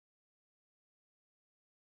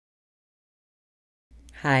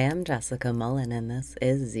Hi, I'm Jessica Mullen, and this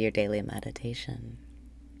is your daily meditation.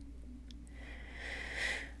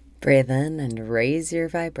 Breathe in and raise your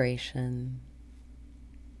vibration.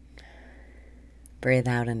 Breathe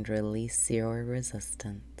out and release your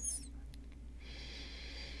resistance.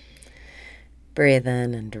 Breathe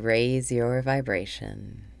in and raise your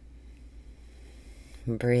vibration.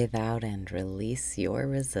 Breathe out and release your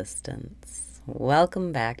resistance.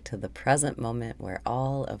 Welcome back to the present moment where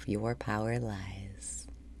all of your power lies.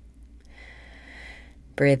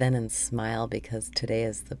 Breathe in and smile because today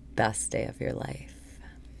is the best day of your life.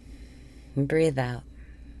 Breathe out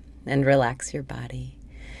and relax your body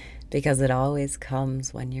because it always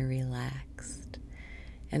comes when you're relaxed.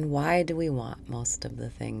 And why do we want most of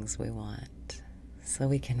the things we want? So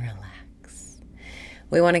we can relax.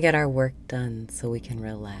 We want to get our work done so we can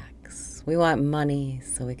relax. We want money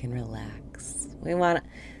so we can relax. We want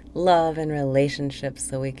love and relationships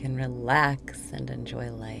so we can relax and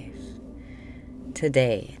enjoy life.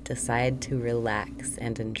 Today, decide to relax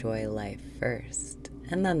and enjoy life first,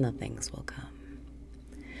 and then the things will come.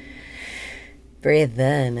 Breathe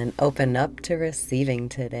in and open up to receiving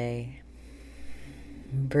today.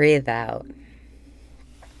 Breathe out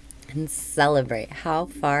and celebrate how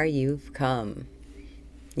far you've come.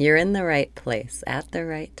 You're in the right place at the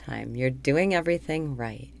right time. You're doing everything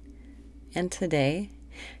right. And today,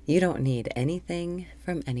 you don't need anything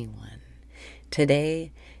from anyone.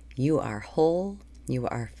 Today, you are whole, you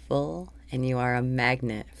are full, and you are a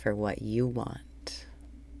magnet for what you want.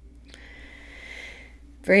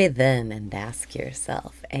 Breathe in and ask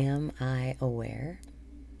yourself, am I aware?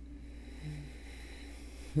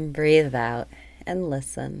 Breathe out and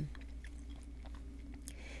listen.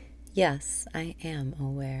 Yes, I am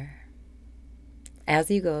aware.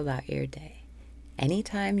 As you go about your day,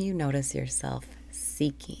 anytime you notice yourself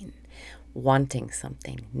seeking, wanting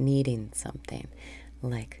something, needing something,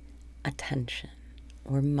 like attention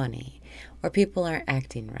or money, or people aren't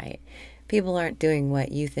acting right, people aren't doing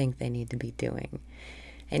what you think they need to be doing,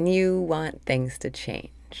 and you want things to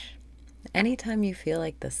change. Anytime you feel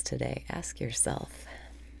like this today, ask yourself,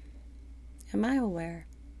 am I aware?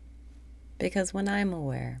 Because when I'm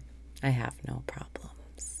aware, I have no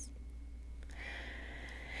problems.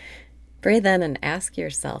 Breathe in and ask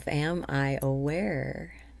yourself, am I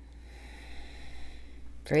aware?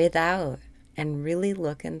 Breathe out and really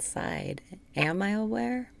look inside. Am I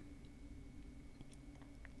aware?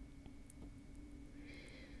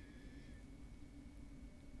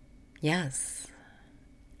 Yes,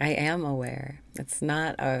 I am aware. It's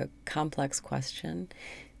not a complex question.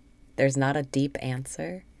 There's not a deep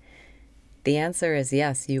answer. The answer is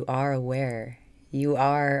yes, you are aware. You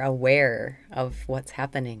are aware of what's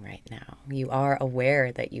happening right now. You are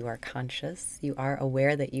aware that you are conscious. You are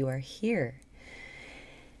aware that you are here.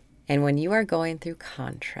 And when you are going through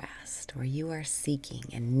contrast, or you are seeking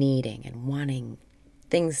and needing and wanting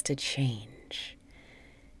things to change,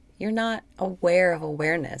 you're not aware of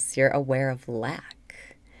awareness. You're aware of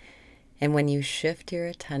lack. And when you shift your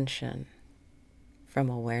attention from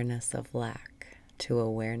awareness of lack to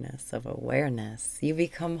awareness of awareness, you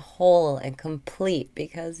become whole and complete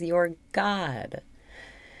because you're God.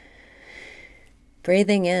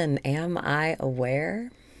 Breathing in, am I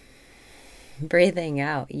aware? Breathing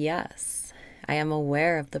out, yes, I am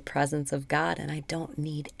aware of the presence of God and I don't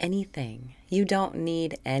need anything. You don't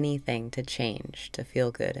need anything to change to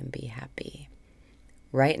feel good and be happy.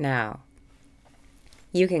 Right now,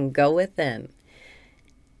 you can go within,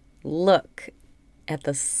 look at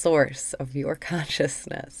the source of your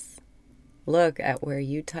consciousness. Look at where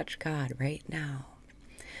you touch God right now.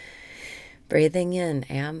 Breathing in,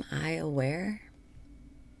 am I aware?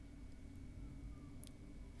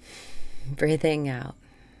 Breathing out,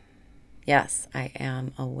 yes, I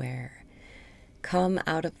am aware. Come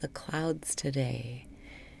out of the clouds today.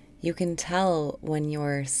 You can tell when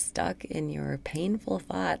you're stuck in your painful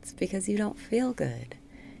thoughts because you don't feel good.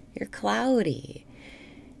 You're cloudy.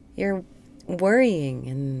 You're worrying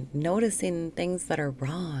and noticing things that are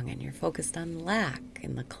wrong, and you're focused on lack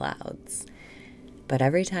in the clouds. But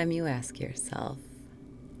every time you ask yourself,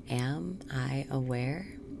 am I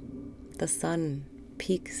aware? The sun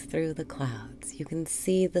peeks through the clouds. You can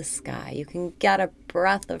see the sky. You can get a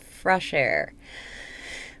breath of fresh air.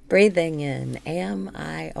 Breathing in, am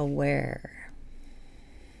I aware?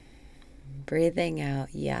 Breathing out,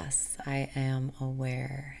 yes, I am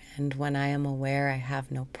aware. And when I am aware, I have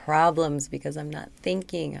no problems because I'm not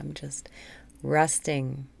thinking. I'm just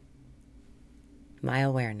resting my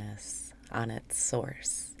awareness on its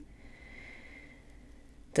source.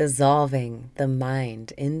 Dissolving the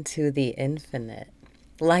mind into the infinite.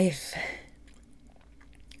 Life,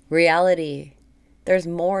 reality There's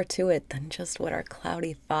more to it than just what our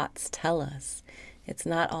cloudy thoughts tell us. It's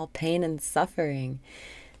not all pain and suffering.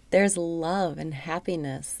 There's love and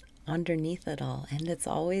happiness underneath it all, and it's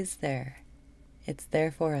always there. It's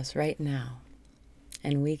there for us right now.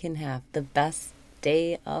 And we can have the best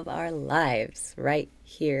day of our lives right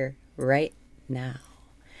here, right now.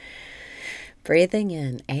 Breathing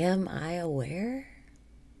in, am I aware?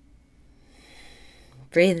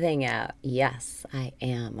 Breathing out, yes, I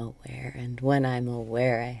am aware. And when I'm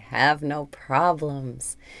aware, I have no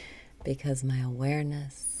problems because my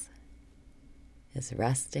awareness is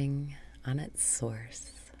resting on its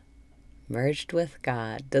source, merged with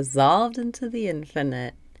God, dissolved into the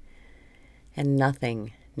infinite, and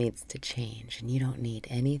nothing needs to change, and you don't need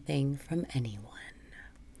anything from anyone.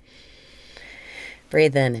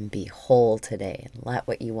 Breathe in and be whole today, and let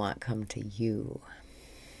what you want come to you.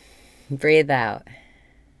 Breathe out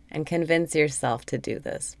and convince yourself to do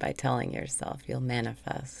this by telling yourself you'll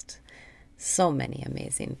manifest so many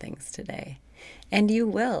amazing things today. And you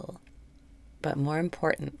will. But more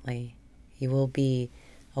importantly, you will be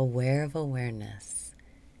aware of awareness,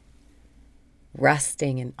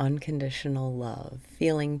 resting in unconditional love,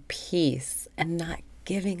 feeling peace, and not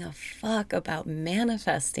giving a fuck about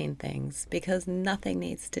manifesting things because nothing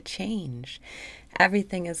needs to change.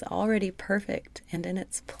 Everything is already perfect and in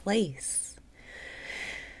its place.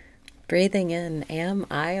 Breathing in, am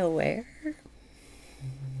I aware?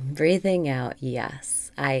 Breathing out,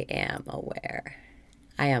 yes, I am aware.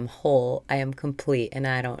 I am whole, I am complete, and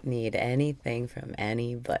I don't need anything from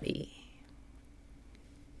anybody.